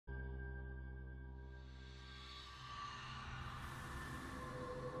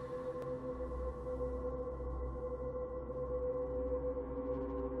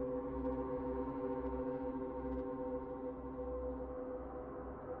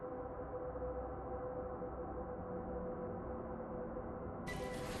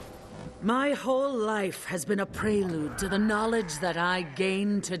My whole life has been a prelude to the knowledge that I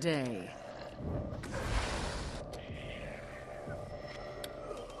gained today.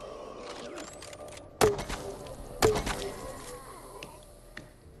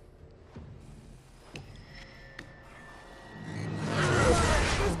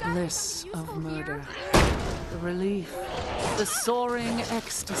 The bliss of murder, the relief, the soaring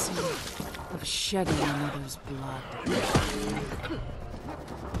ecstasy of shedding another's blood.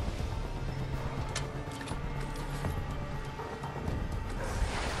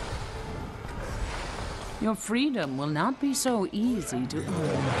 Your freedom will not be so easy to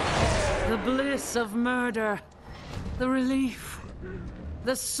earn. The bliss of murder, the relief,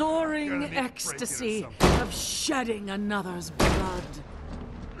 the soaring ecstasy of shedding another's blood.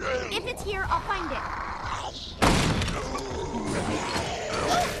 If it's here, I'll find it.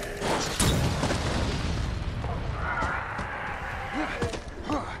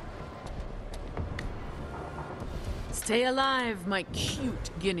 Stay alive, my cute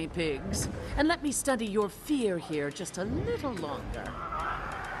guinea pigs, and let me study your fear here just a little longer.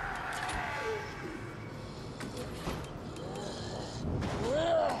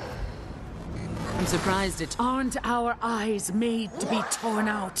 I'm surprised aren't our eyes made to be torn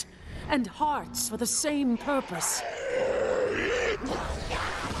out, and hearts for the same purpose?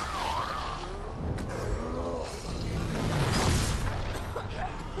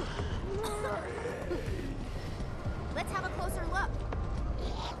 Let's have a closer look.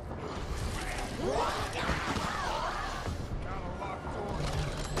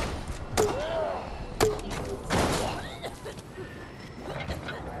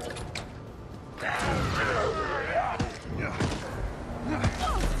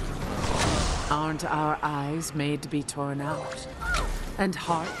 Aren't our eyes made to be torn out? And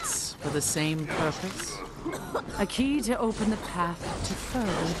hearts for the same purpose? A key to open the path to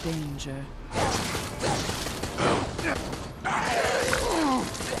further danger.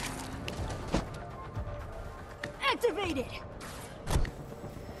 Activated!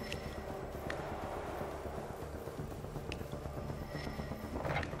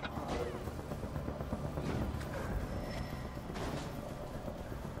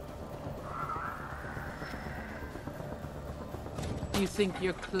 You think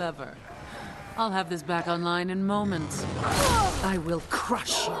you're clever? I'll have this back online in moments. I will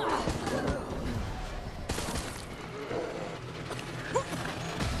crush you.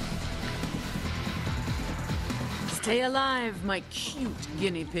 Stay alive, my cute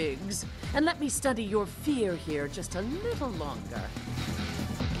guinea pigs, and let me study your fear here just a little longer.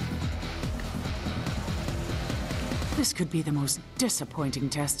 This could be the most disappointing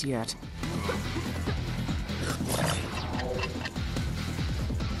test yet.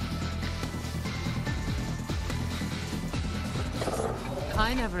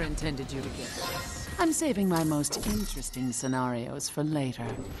 I never intended you to get this. I'm saving my most interesting scenarios for later.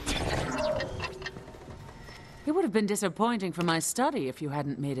 It would have been disappointing for my study if you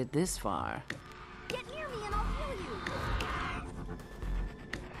hadn't made it this far. Get near me and I'll heal you.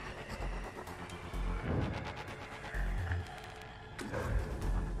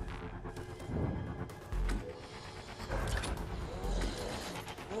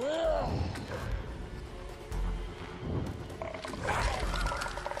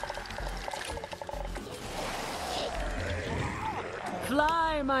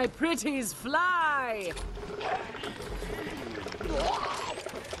 Fly, my pretties, fly!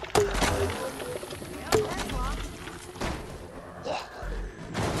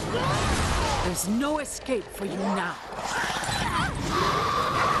 There's no escape for you now.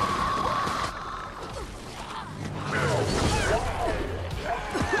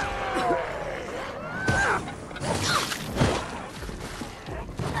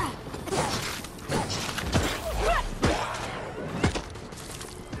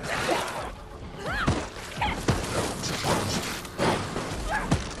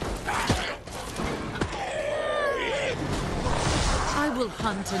 I will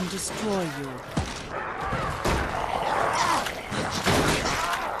hunt and destroy you.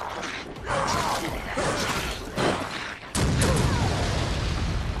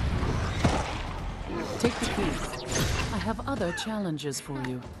 Take the key. I have other challenges for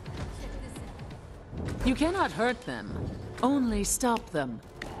you. You cannot hurt them, only stop them.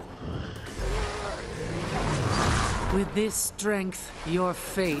 With this strength, your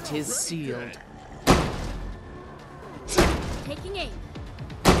fate is sealed. Taking aim.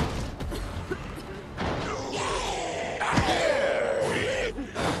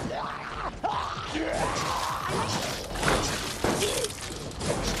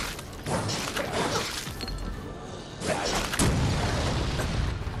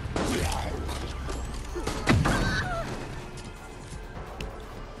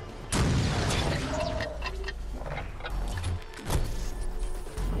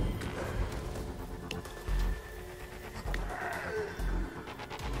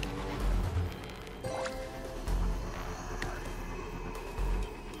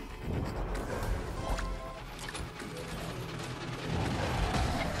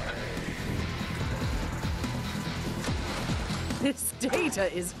 This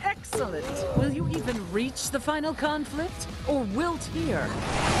data is excellent. Will you even reach the final conflict? Or wilt here?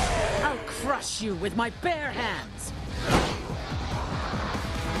 I'll crush you with my bare hands.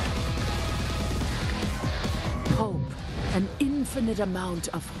 Hope. An infinite amount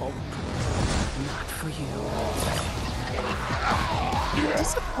of hope. Not for you.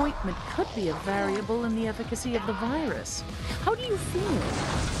 Disappointment could be a variable in the efficacy of the virus. How do you feel?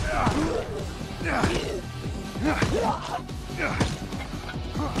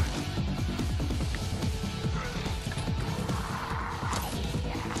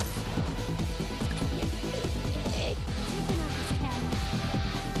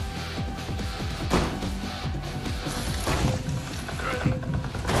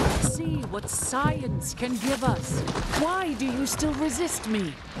 See what science can give us. Why do you still resist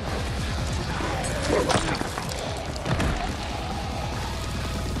me?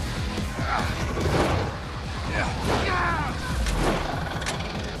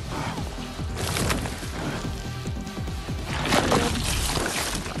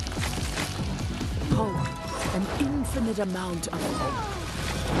 Hope, an infinite amount of hope.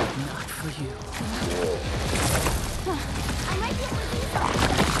 Not for you. I might be able to do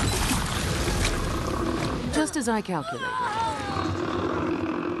something. Just as I calculated.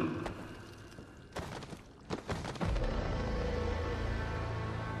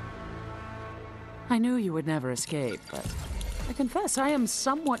 I knew you would never escape, but I confess I am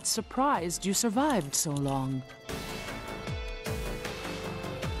somewhat surprised you survived so long.